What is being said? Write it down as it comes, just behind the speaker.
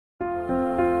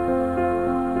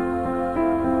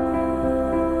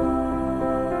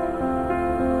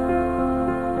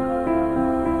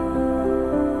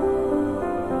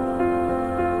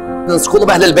in the school of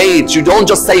Ahlulbayt, you don't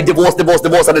just say divorce, divorce,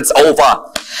 divorce and it's over.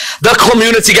 The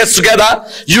community gets together.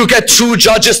 You get 2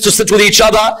 judges to sit with each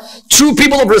other. 2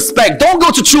 people of respect. Don't go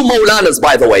to 2 Maulanas,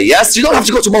 by the way. Yes, you don't have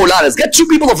to go to Maulanas. Get 2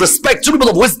 people of respect, 2 people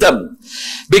of wisdom.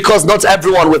 Because not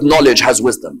everyone with knowledge has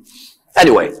wisdom.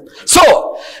 Anyway,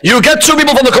 so you get 2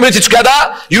 people from the community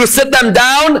together. You sit them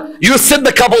down. You sit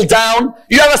the couple down.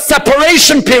 You have a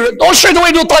separation period. Don't straight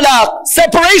away do talaq.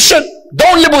 Separation.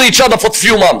 Don't live with each other for a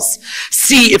few months.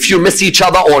 See if you miss each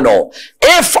other or no.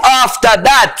 If after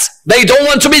that they don't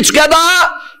want to be together,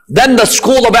 then the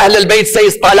school of Ahlulbayt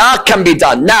says talaq can be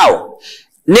done. Now,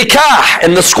 nikah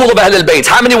in the school of Ahlulbayt,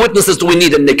 how many witnesses do we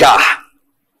need in nikah?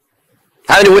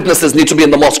 How many witnesses need to be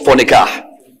in the mosque for nikah?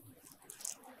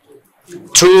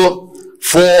 2,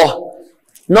 4.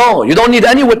 No, you don't need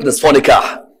any witness for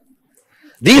nikah.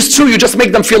 These 2, you just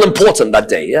make them feel important that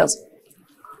day, yes?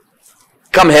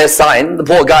 Come here, sign. The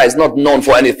poor guy is not known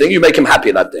for anything. You make him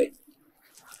happy that day.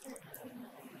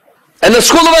 In the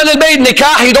school of Ahlulbayt,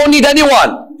 nikah, you don't need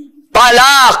anyone.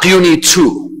 Talaq, you need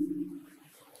 2.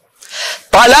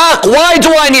 Talaq, why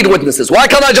do I need witnesses? Why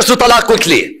can't I just do talaq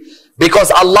quickly?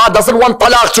 Because Allah doesn't want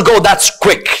talaq to go that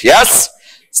quick, yes?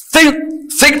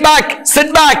 Think back,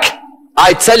 sit back.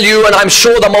 I tell you, and I'm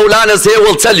sure the Maulanas here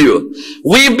will tell you,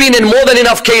 we've been in more than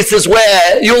enough cases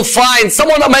where you'll find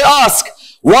someone that may ask,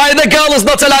 why the girl is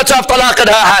not allowed to have talaq in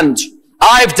her hand?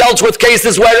 I've dealt with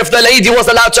cases where if the lady was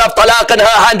allowed to have talaq in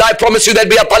her hand, I promise you there'd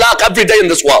be a talaq every day in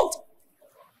this world.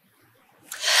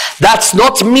 That's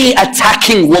not me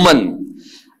attacking woman.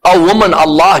 A woman,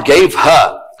 Allah gave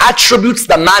her attributes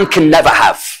the man can never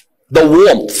have. The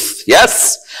warmth,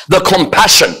 yes? The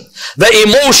compassion, the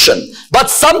emotion.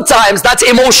 But sometimes that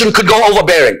emotion could go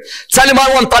overbearing. Tell him I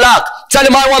want talaq. Tell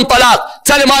him I want talaq.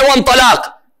 Tell him I want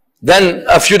talaq. Then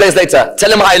a few days later,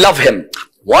 tell him I love him.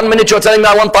 1 minute you're telling me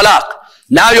I want talaq.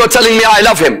 Now you're telling me I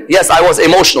love him. Yes, I was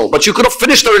emotional, but you could have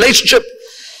finished the relationship.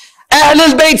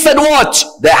 Ahlulbayt said what?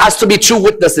 There has to be 2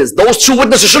 witnesses. Those 2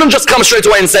 witnesses shouldn't just come straight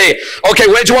away and say, okay,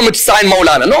 where do you want me to sign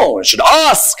Maulana? No, you should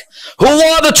ask. Who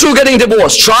are the 2 getting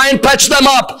divorced? Try and patch them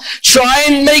up. Try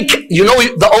and make, you know,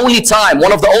 the only time,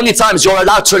 one of the only times you're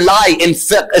allowed to lie in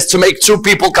fiqh is to make 2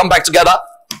 people come back together.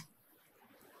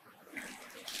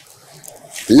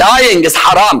 Lying is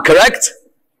haram, correct?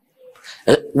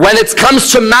 When it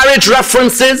comes to marriage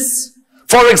references,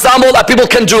 for example, a person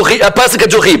can do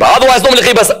ghiba. Otherwise, normally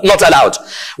ghiba is not allowed.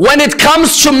 When it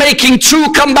comes to making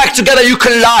 2 come back together, you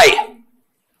can lie.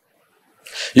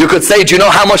 You could say, do you know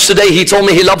how much today he told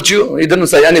me he loved you? He didn't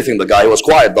say anything, the guy. He was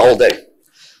quiet the whole day.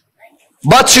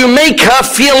 But you make her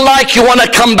feel like you want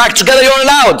to come back together, you're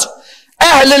allowed.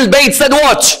 Ahlulbayt said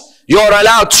what? You're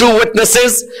allowed 2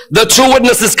 witnesses. The 2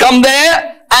 witnesses come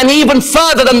there. And even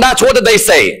further than that, what did they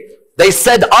say? They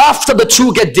said after the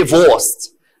 2 get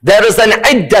divorced, there is an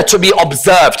iddah to be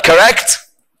observed, correct?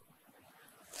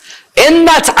 In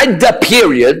that iddah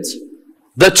period,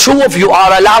 the 2 of you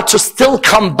are allowed to still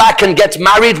come back and get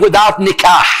married without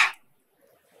nikah.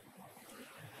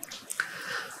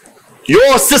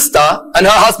 Your sister and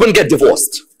her husband get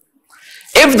divorced.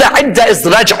 If the iddah is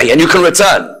raj'i and you can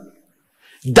return,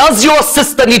 does your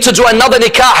sister need to do another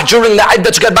nikah during the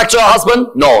iddah to get back to her husband?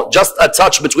 No, just a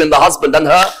touch between the husband and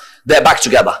her, they're back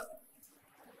together.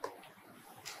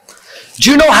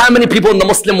 Do you know how many people in the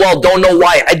Muslim world don't know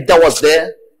why iddah was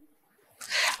there?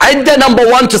 Iddah, number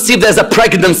 1, to see if there's a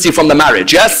pregnancy from the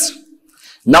marriage, yes?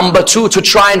 Number 2, to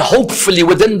try and hopefully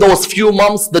within those few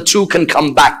months, the 2 can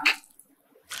come back.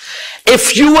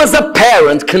 If you as a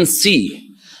parent can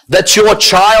see that your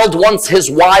child wants his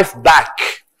wife back,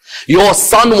 your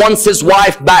son wants his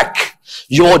wife back,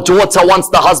 your daughter wants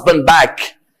the husband back,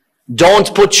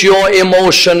 don't put your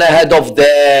emotion ahead of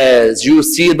theirs. You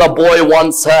see the boy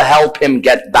wants her, help him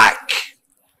get back.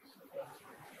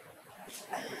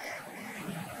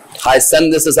 I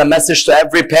send this as a message to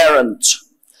every parent.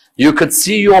 You could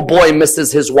see your boy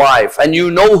misses his wife and you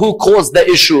know who caused the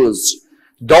issues.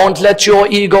 Don't let your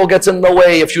ego get in the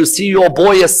way. If you see your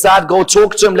boy is sad, go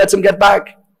talk to him, let him get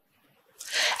back.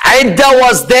 Iddah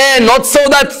was there not so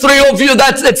that 3 of you,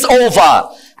 that it's over.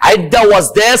 Iddah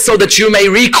was there so that you may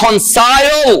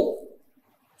reconcile.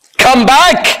 Come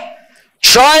back.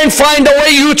 Try and find a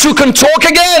way you 2 can talk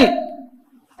again.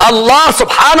 Allah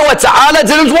subhanahu wa ta'ala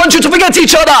didn't want you to forget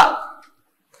each other.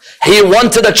 He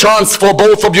wanted a chance for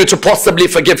both of you to possibly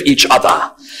forgive each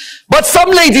other. But some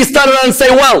ladies turn around and say,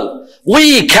 well,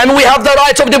 can we have the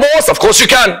right of divorce? Of course you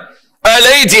can. A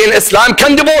lady in Islam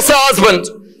can divorce her husband.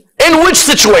 In which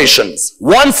situations?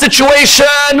 One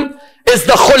situation is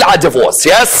the Khula divorce,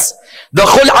 yes? The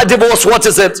Khula divorce, what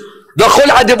is it? The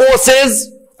Khula divorce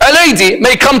is A lady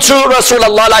may come to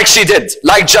Rasulullah like she did,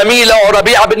 like Jamila or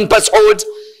Rabi'a bin Mas'ud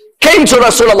came to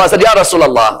Rasulullah and said, Ya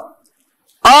Rasulullah,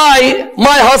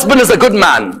 my husband is a good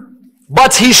man,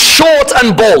 but he's short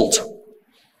and bald.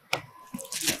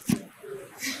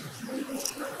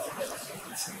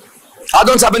 I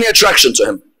don't have any attraction to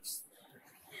him.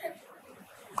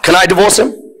 Can I divorce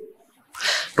him?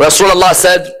 Rasulullah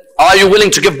said, are you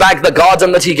willing to give back the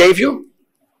garden that he gave you?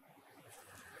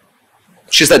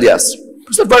 She said yes.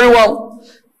 He said, very well.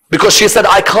 Because she said,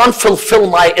 I can't fulfill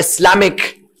my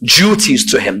Islamic duties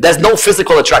to him. There's no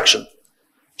physical attraction.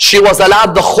 She was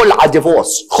allowed the khul'a,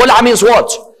 divorce. Khul'a means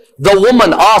what? The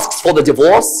woman asks for the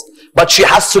divorce, but she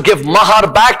has to give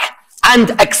mahar back and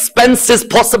expenses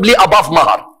possibly above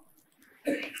mahar.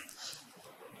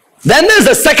 Then there's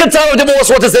the second type of divorce.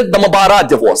 What is it? The mubarat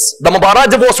divorce. The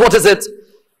mubarat divorce, what is it?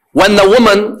 When the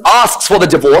woman asks for the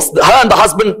divorce, her and the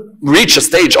husband reach a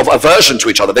stage of aversion to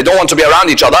each other. They don't want to be around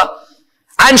each other.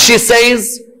 And she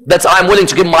says that I'm willing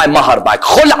to give my mahar back.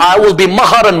 Khul'a will be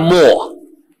mahar and more.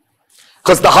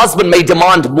 Because the husband may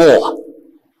demand more.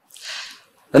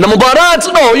 And the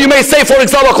mubarat, no, you may say, for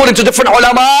example, according to different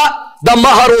ulama, the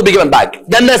mahar will be given back.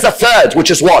 Then there's a third, which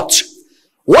is what?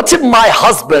 What if my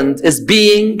husband is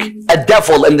being a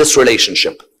devil in this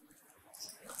relationship?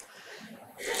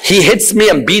 He hits me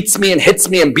and beats me and hits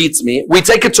me and beats me. We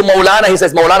take it to Maulana. He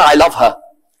says, Maulana, I love her.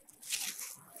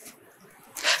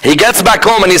 He gets back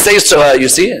home and he says to her, you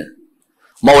see,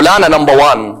 Maulana, number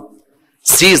one,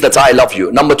 sees that I love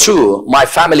you. Number two, my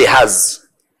family has.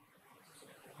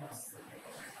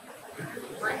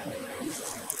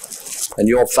 And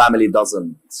your family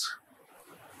doesn't.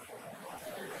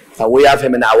 And we have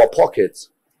him in our pocket.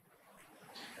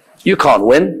 You can't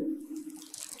win.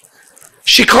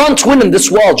 She can't win in this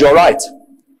world, you're right.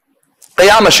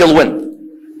 Qiyamah, she'll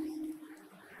win.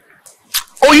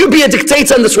 Oh, you be a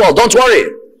dictator in this world, don't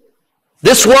worry.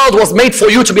 This world was made for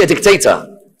you to be a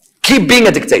dictator. Keep being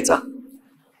a dictator.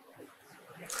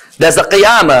 There's a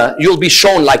Qiyamah, you'll be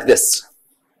shown like this.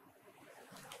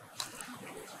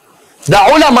 The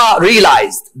ulama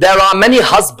realized there are many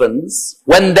husbands,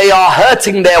 when they are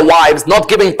hurting their wives, not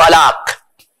giving talaq.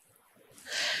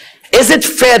 Is it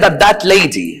fair that that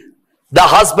lady, the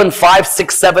husband 5,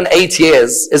 6, 7, 8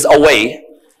 years is away,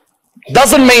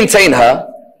 doesn't maintain her,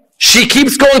 she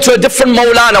keeps going to a different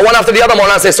Maulana, one after the other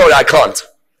Maulana says, sorry, I can't.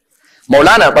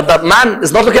 Maulana, but that man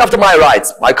is not looking after my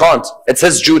rights. I can't. It's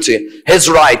his duty, his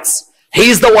rights.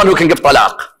 He's the one who can give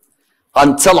talaq.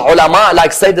 Until ulama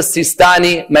like Sayyid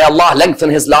al-Sistani, may Allah lengthen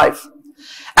his life.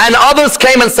 And others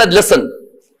came and said, listen,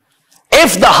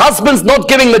 if the husband's not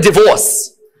giving the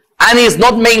divorce, and he's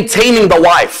not maintaining the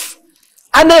wife,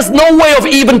 and there's no way of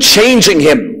even changing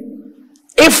him,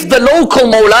 if the local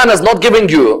Maulana is not giving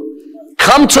you,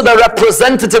 come to the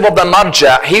representative of the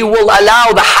marja, he will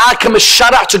allow the hakim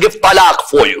al-shara' to give talaq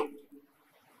for you.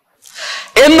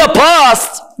 In the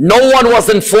past, no one was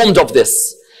informed of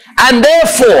this. And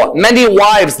therefore, many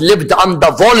wives lived under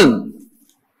dhulm.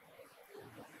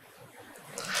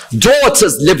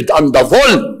 Daughters lived under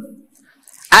dhulm.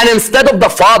 And instead of the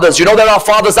fathers, you know there are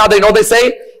fathers out there, you know they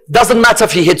say, doesn't matter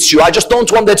if he hits you, I just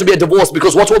don't want there to be a divorce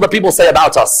because what will the people say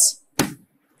about us?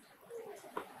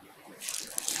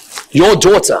 Your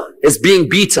daughter is being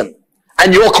beaten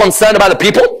and you're concerned about the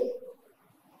people?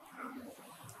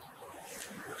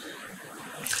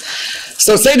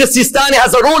 So Sayyid al-Sistani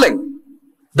has a ruling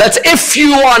that if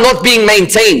you are not being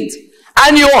maintained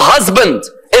and your husband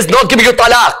is not giving you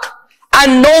talaq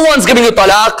and no one's giving you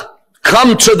talaq,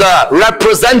 come to the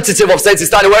representative of Sayyid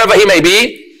Sistani, wherever he may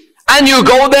be, and you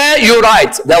go there, you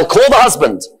write. They'll call the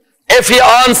husband. If he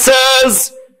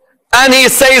answers and he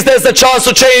says there's a chance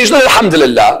to change, then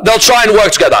alhamdulillah, they'll try and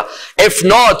work together. If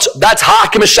not, that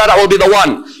hakim al-shara' will be the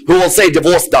one who will say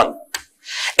divorce done.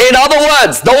 In other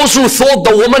words, those who thought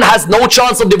the woman has no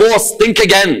chance of divorce, think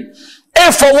again.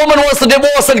 If a woman wants to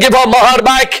divorce and give her mahar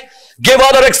back, give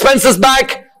other expenses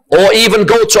back, or even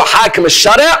go to hakim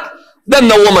al-shara', then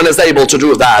the woman is able to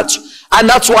do that. And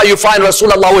that's why you find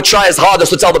Rasulullah would try his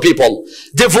hardest to tell the people,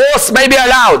 divorce may be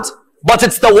allowed, but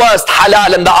it's the worst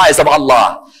halal in the eyes of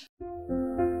Allah.